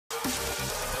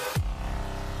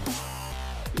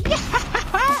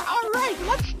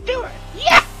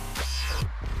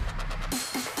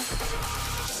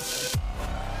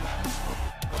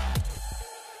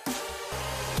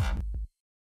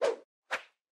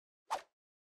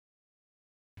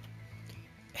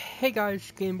Hey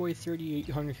guys, Gameboy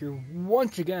 13 here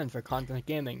once again for Content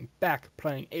Gaming, back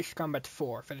playing Ace Combat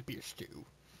 4 for the PS2.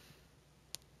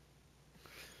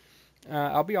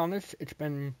 I'll be honest, it's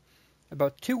been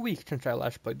about 2 weeks since I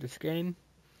last played this game,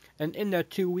 and in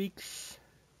that 2 weeks,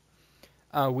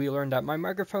 we learned that my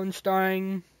microphone's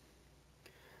dying,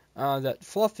 that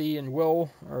Fluffy and Will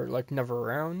are like never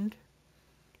around,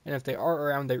 and if they are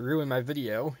around they ruin my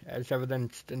video, as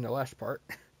evidenced in the last part.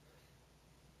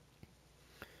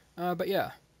 But yeah,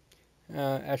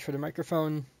 as for the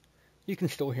microphone, you can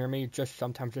still hear me, just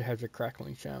sometimes it has a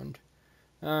crackling sound.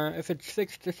 If it's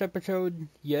fixed this episode,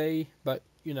 yay, but,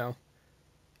 you know,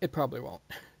 it probably won't.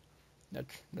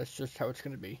 That's just how it's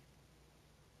gonna be.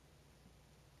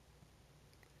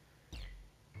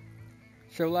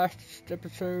 So last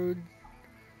episode,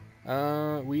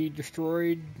 we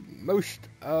destroyed most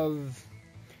of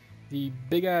the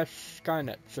big-ass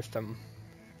Skynet system.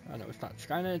 I know it's not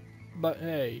Skynet, but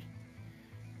hey,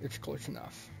 it's close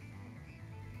enough.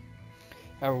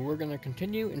 However, we're gonna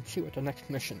continue and see what the next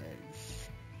mission is.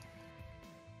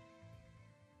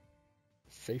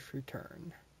 Safe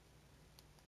return.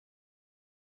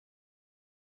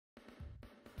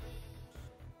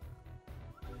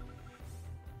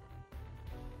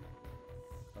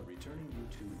 A returning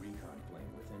U-2 recon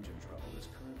plane with engine trouble is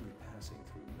currently passing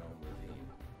through Nome Ravine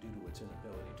due to its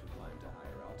inability to climb to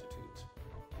higher altitudes.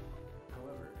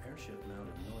 However,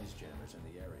 airship-mounted noise jammers in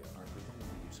the area are preventing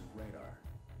the use of radar.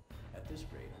 At this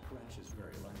rate, a crash is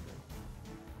very likely.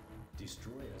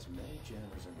 Destroy as many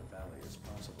jammers in the valley as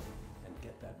possible and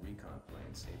get that recon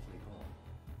plane safely home.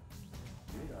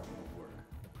 Radar won't work,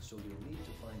 so you'll need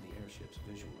to find the airships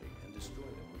visually and destroy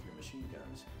them with your machine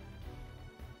guns.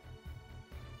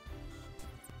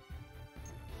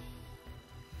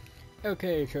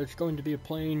 Okay, so it's going to be a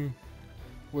plane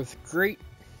with great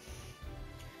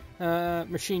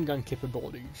machine gun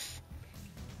capabilities.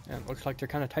 And it looks like they're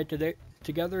kind of tight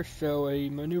together, so a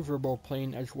maneuverable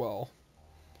plane as well.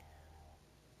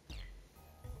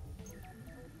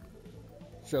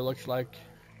 So it looks like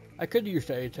I could use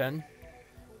the A-10,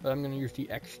 but I'm going to use the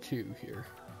X2 here,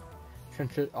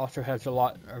 since it also has a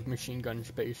lot of machine gun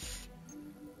space.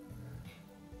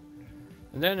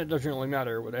 And then it doesn't really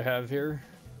matter what I have here.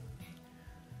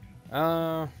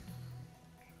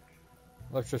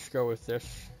 Let's just go with this,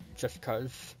 just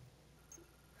cuz.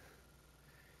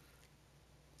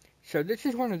 So this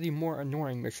is one of the more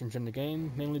annoying missions in the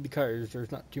game, mainly because there's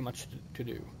not too much to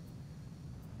do.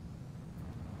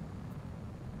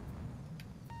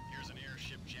 Here's an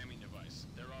airship jamming device.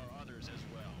 There are others as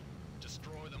well.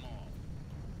 Destroy them all.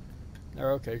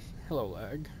 Oh, okay. Hello,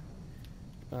 lag.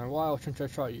 It's been a while since I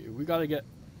saw you. We gotta get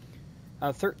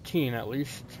 13 at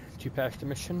least to pass the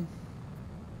mission.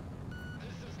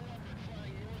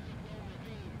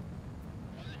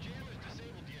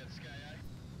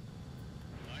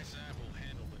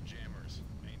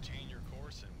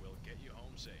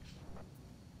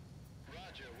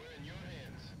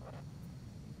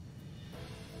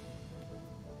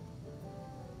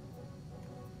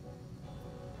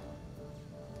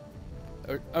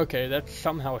 Okay, that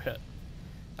somehow hit.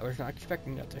 I was not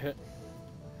expecting that to hit.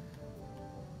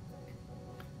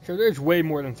 So there's way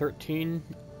more than 13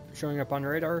 showing up on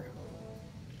radar.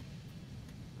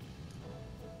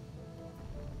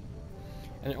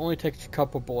 And it only takes a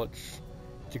couple bullets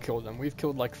to kill them. We've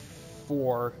killed like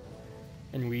 4,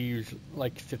 and we use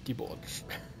like 50 bullets.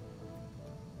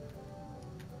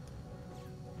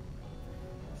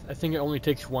 I think it only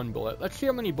takes 1 bullet. Let's see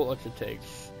how many bullets it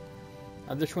takes.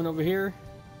 This one over here,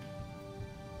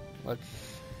 let's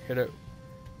hit it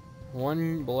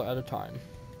 1 bullet at a time.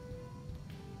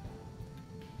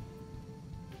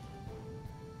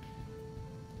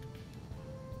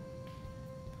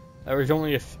 There was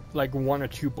only like 1 or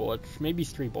 2 bullets, maybe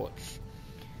 3 bullets.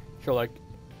 So like,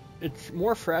 it's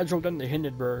more fragile than the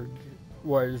Hindenburg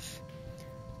was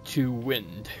to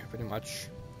wind, pretty much.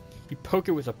 You poke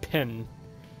it with a pin,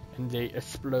 and they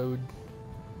explode.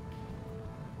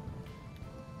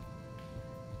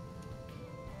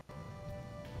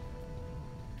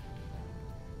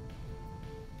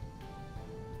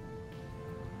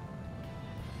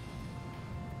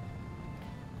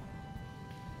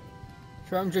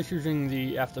 So I'm just using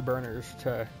the afterburners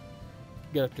to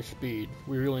get up to speed.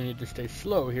 We really need to stay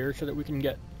slow here so that we can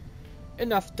get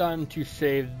enough done to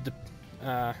save the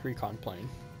recon plane.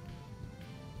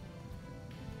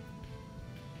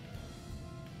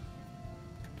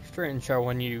 Strange how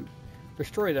when you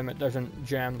destroy them it doesn't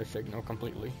jam the signal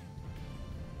completely.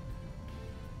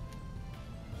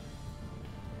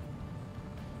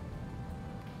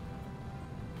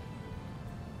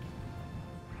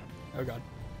 Oh god.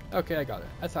 Okay, I got it.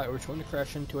 I thought I was going to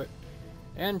crash into it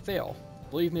and fail.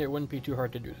 Believe me, it wouldn't be too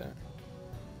hard to do that.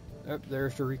 Yep,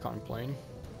 there's the recon plane.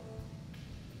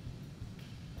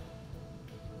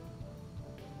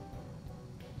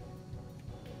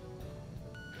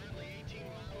 Currently 18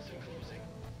 miles and closing.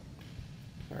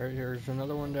 Alright, here's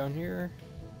another one down here.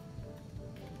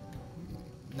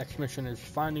 Next mission is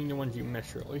finding the ones you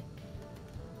miss, really.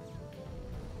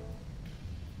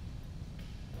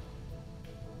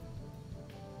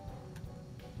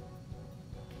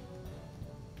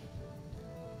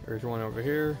 There's one over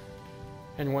here,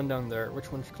 and one down there. Which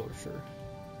one's closer?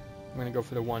 I'm gonna go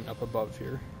for the one up above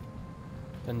here,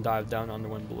 then dive down on the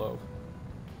one below.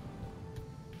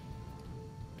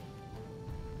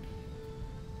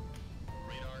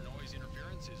 Radar noise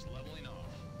interference is leveling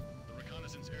off. The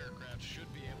reconnaissance aircraft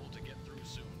should be able to get through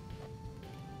soon.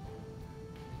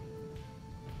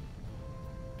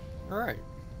 Alright.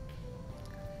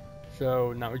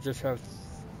 So now we just have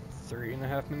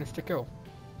 3.5 minutes to kill.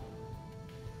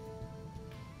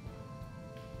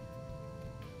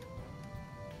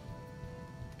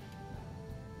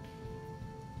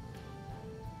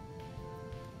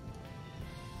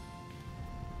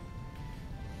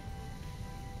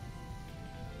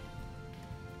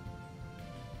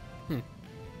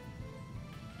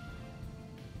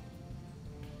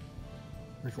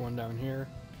 There's one down here.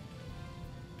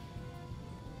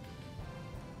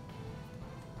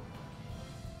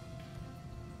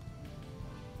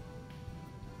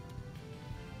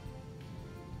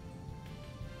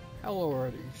 How low are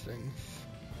these things?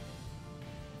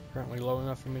 Apparently low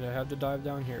enough for me to have to dive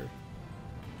down here.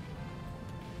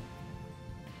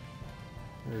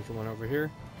 There's one over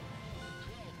here.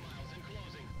 12 miles and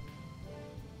closing.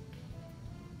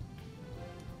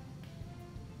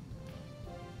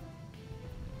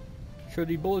 So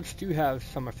the bullets do have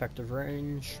some effective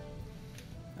range.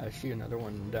 I see another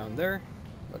one down there.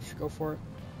 Let's go for it.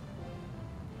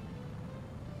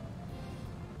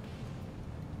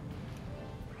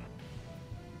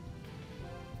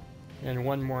 And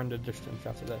one more in the distance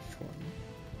after this one.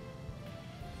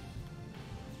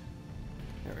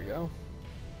 There we go.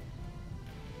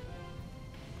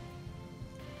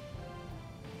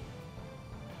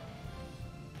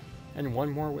 And one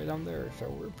more way down there, so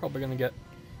we're probably gonna get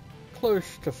close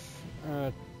to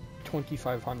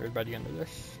 2,500 by the end of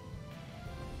this.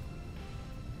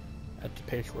 At the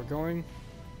pace we're going.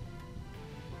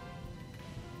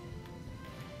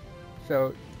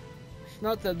 So, it's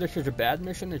not that this is a bad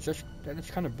mission, it's just that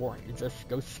it's kind of boring. You just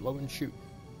go slow and shoot.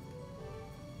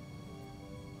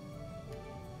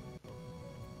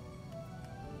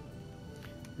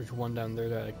 There's one down there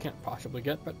that I can't possibly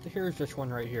get, but here's this one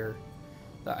right here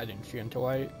that I didn't see until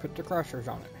I put the crosshairs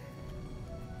on it.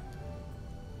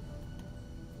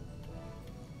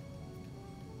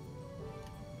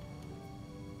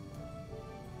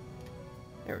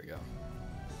 There we go.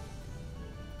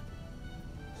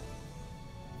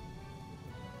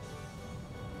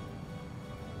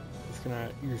 Just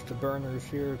gonna use the burners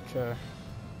here to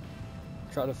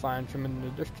try to find some in the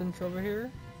distance over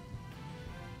here.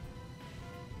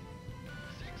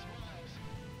 6 miles.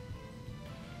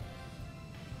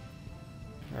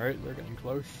 Alright, they're getting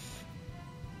close.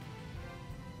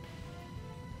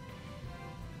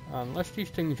 Unless these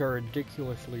things are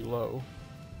ridiculously low.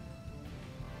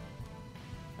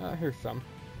 Here's some.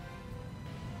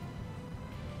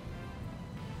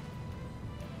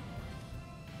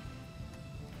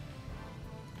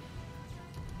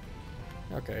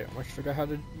 Okay, I almost forgot how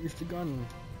to use the gun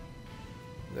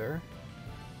there.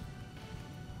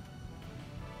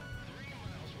 3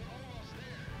 miles. We're almost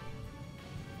there.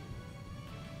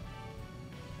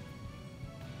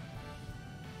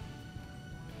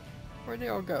 Where'd they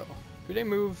all go? Do they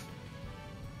move?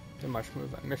 They must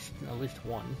move. I missed at least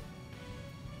one.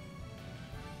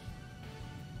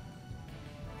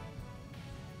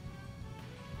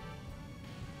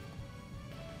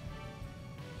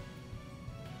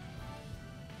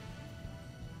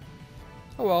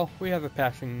 Oh well, we have a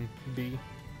passing B.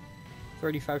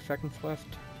 35 seconds left.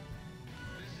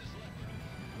 This is Leopard.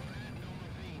 We're at no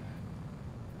ravine.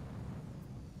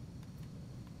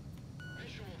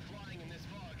 Visual flying in this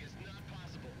fog is not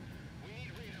possible. We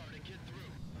need radar to get through.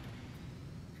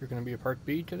 Is there going to be a part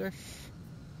B to this?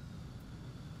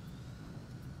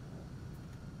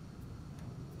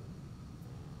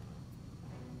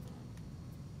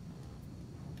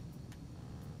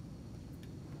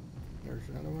 There's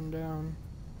another one down.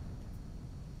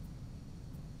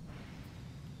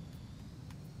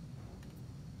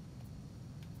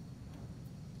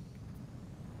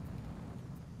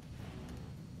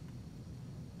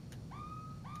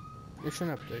 Mission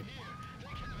update. Here.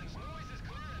 Thank heavens, noise is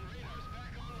clear and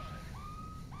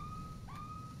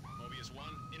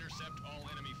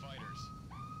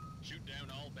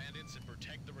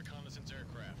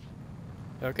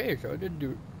Okay, so I did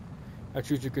do. I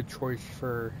choose a good choice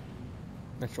for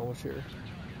missiles here.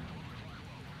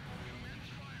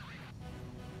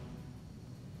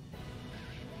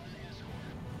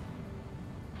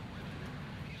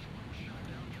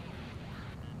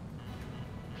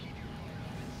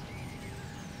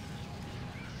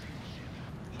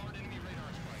 Hard enemy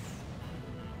radar strike.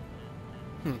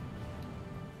 Hmm.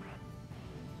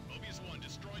 Mobius 1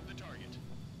 destroyed the target.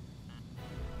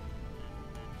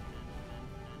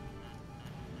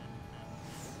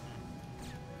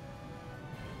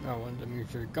 Oh, one of them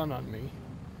used a gun on me.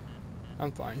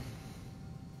 I'm fine.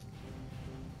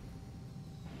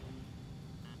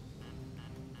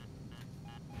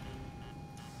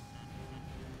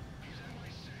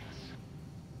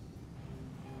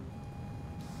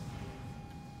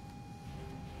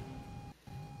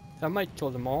 I might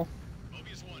kill them all.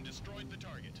 Mobius 1 destroyed the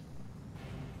target.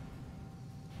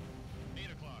 8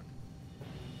 o'clock.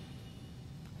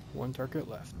 One target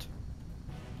left.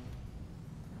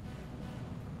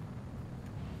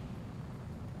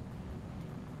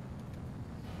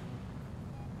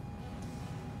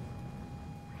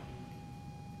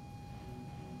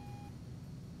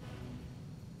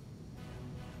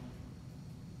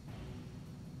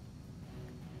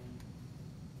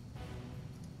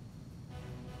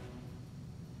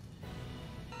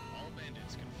 All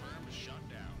bandits confirmed shot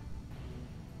down.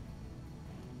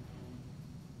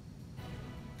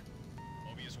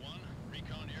 Mobius 1,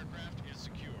 recon aircraft is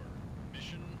secure.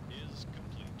 Mission is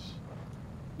complete.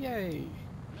 Yay!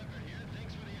 Leopard here,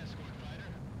 thanks for the escort,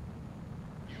 fighter.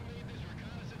 You made this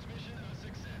reconnaissance mission a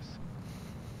success.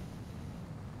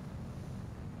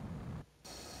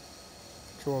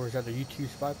 So what was that, a U-2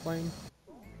 spy plane?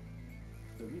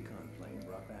 The recon plane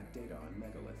brought back data on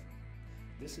Megalith.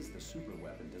 This is the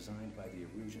superweapon designed by the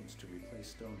Erusians to replace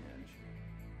Stonehenge.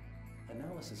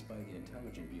 Analysis by the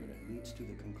intelligent unit leads to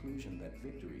the conclusion that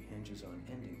victory hinges on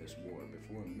ending this war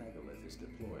before Megalith is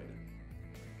deployed.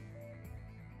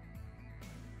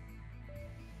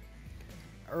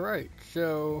 Alright,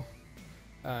 so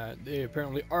they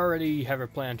apparently already have a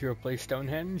plan to replace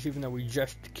Stonehenge, even though we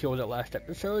just killed it last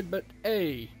episode, but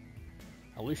hey,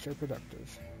 at least they're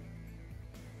productive.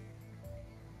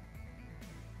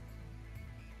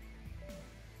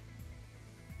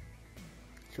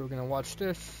 So we're gonna watch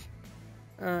this,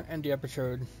 end the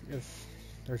episode if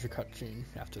there's a cutscene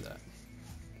after that.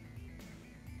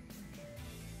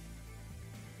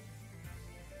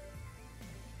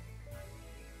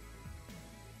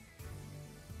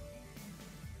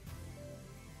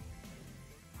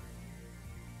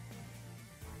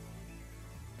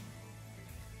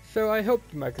 So I hope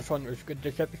the microphone was good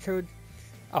this episode.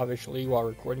 Obviously, while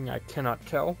recording, I cannot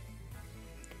tell,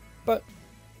 but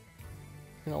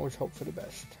you can always hope for the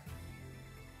best.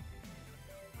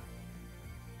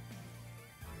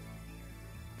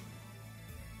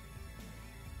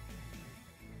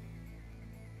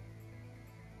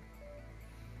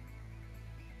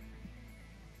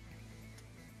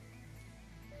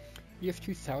 The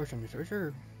F-2000s, those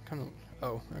are kind of...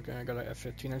 Oh, okay, I got an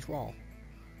F-15 as well.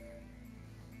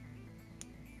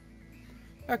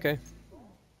 Okay.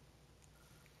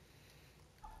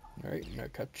 Alright, no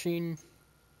cutscene.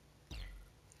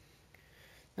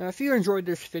 Now, if you enjoyed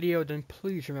this video, then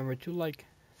please remember to like,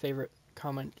 favorite,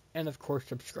 comment, and of course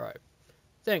subscribe.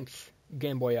 Thanks,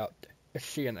 Game Boy out.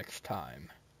 See you next time.